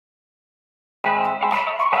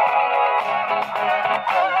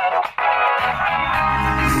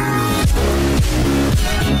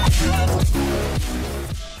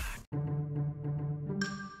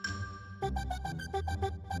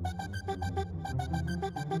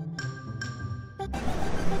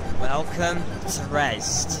Welcome to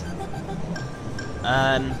rezzed.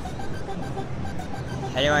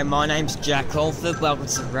 Anyway, my name's Jack Alford. Welcome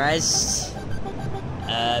to rezzed.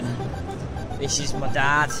 This is my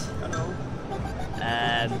dad.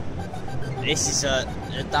 Hello. This is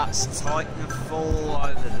that's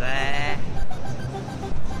Titanfall over there,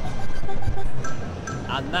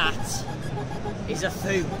 and that is a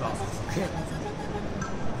food box.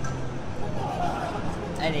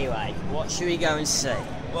 Anyway, what should we go and see?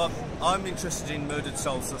 Well, I'm interested in Murdered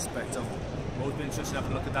Soul Suspect. I've always been interested in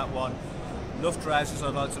having a look at that one. Love Trousers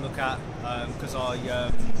I'd like to look at, because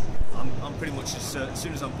I'm pretty much as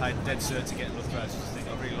soon as I'm paid dead cert to get Love Trousers. I think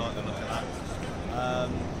I really like the look at that.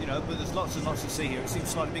 You know, but there's lots and lots to see here. It seems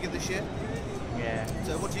slightly bigger this year. Yeah.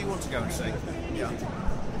 So what do you want to go and see? Yeah.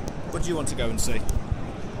 What do you want to go and see?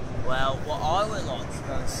 Well, what I would like to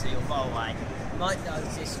go and see, although I might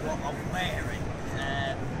notice what I'm wearing.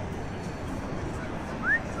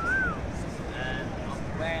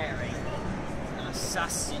 I'm wearing an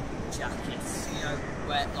assassin jacket, you know,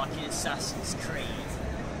 like in Assassin's Creed.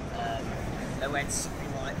 They went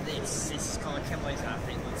something like this. This is kind of Kenway's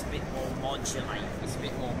outfit, but it's a bit more modulated, it's a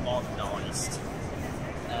bit more modernised.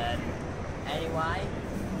 Anyway,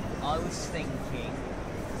 I was thinking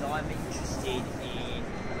that I'm interested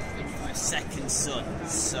in my second son,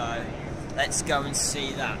 so let's go and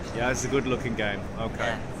see that. Yeah, it's a good looking game.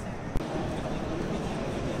 Okay.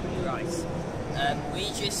 Right.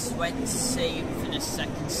 We just went to see him for the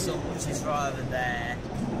second son, which is right over there.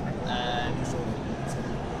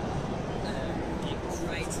 It was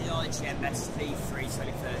rated IGN Best V3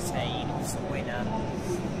 2013. It was the winner.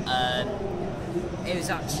 It was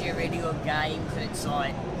actually a really good game because it's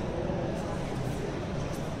like,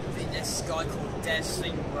 this guy called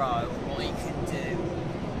Desling Rowe. What he can do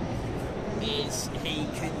is he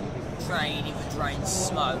can either drain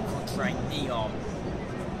smoke or drain neon,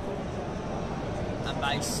 and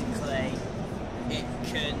basically he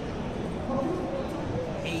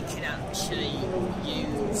can actually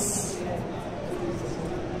use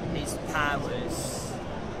his powers.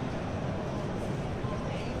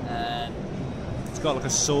 It's got like a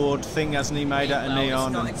sword thing, hasn't he, made out of neon?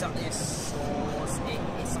 It's not exactly a sword,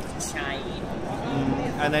 it's like a chain.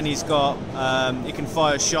 And then he's got, he can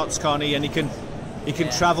fire shots, can't he? And he can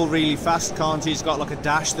travel really fast, can't he? He's got like a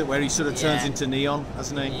dash that where he sort of turns into neon,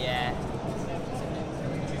 hasn't he? Yeah.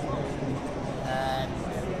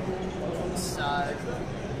 So,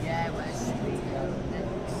 yeah, where should we go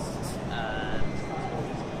next?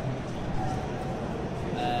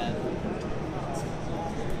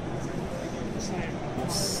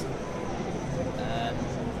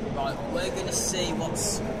 Right, we're going to see what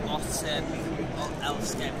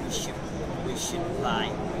else game we should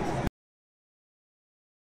play.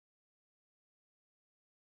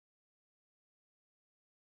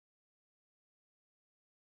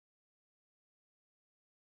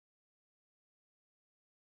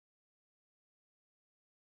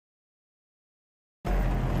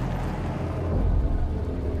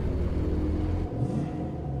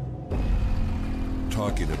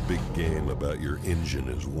 Talking a big game about your engine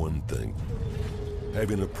is one thing.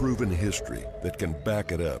 Having a proven history that can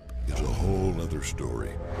back it up is a whole other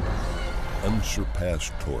story.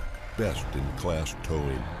 Unsurpassed torque, best-in-class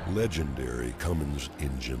towing, legendary Cummins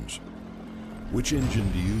engines. Which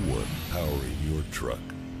engine do you want powering your truck?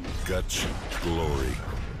 Guts, glory,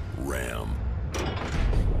 Ram.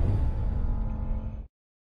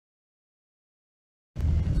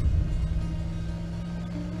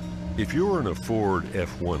 If you're in a Ford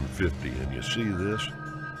F-150 and you see this,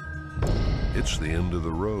 it's the end of the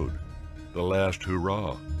road, the last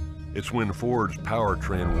hurrah. It's when Ford's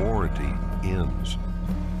powertrain warranty ends.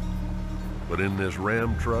 But in this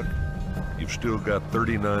Ram truck, you've still got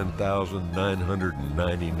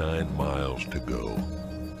 39,999 miles to go.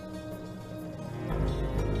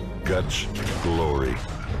 Guts, glory,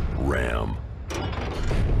 Ram.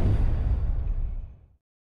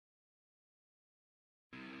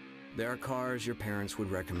 There are cars your parents would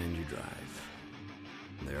recommend you drive.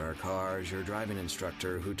 There are cars your driving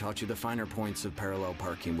instructor who taught you the finer points of parallel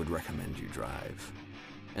parking would recommend you drive.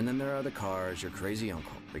 And then there are the cars your crazy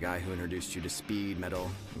uncle, the guy who introduced you to speed, metal,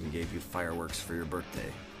 and gave you fireworks for your birthday,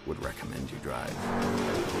 would recommend you drive.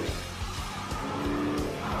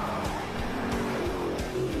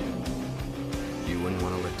 You wouldn't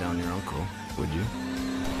want to let down your uncle, would you?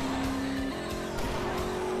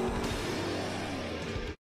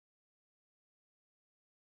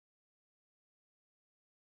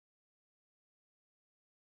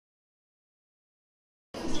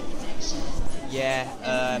 Yeah,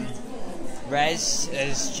 Rezzed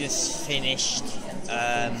has just finished.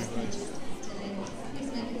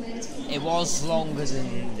 It was longer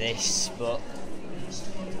than this, but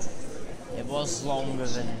it was longer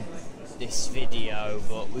than this video,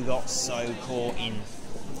 but we got so caught in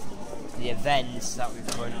the events that we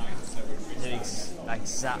couldn't do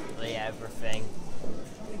exactly everything.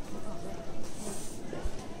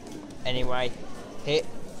 Anyway, we're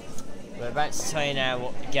about to tell you now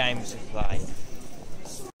what games we play.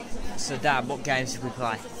 So Dad, what games did we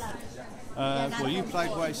play? Well, you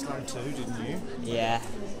played Wasteland 2, didn't you? Yeah.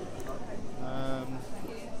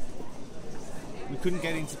 We couldn't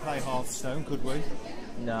get in to play Hearthstone, could we?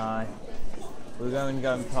 No. We were going to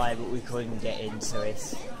go and play, but we couldn't get into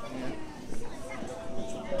it.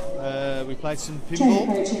 We played some pinball.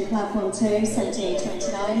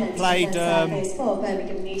 Played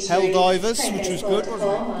Helldivers, which was good,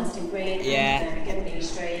 wasn't it? Yeah.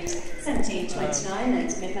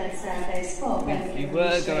 You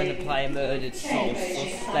were going to play Murdered Soul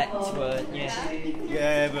Suspect, weren't you?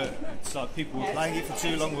 Yeah, but it's like people were playing it for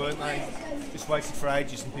too long, weren't they? Just waited for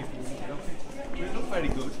ages and people wouldn't get off it. But it looked very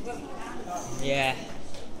good. Yeah.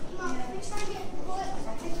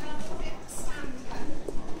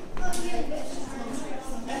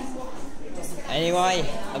 Anyway,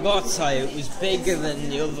 I gotta tell you, it was bigger than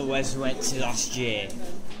the other ones we went to last year.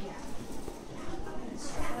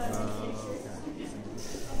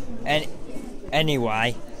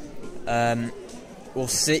 Anyway, we'll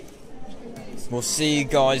see you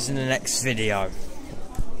guys in the next video.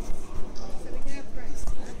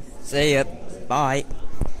 See ya. Bye.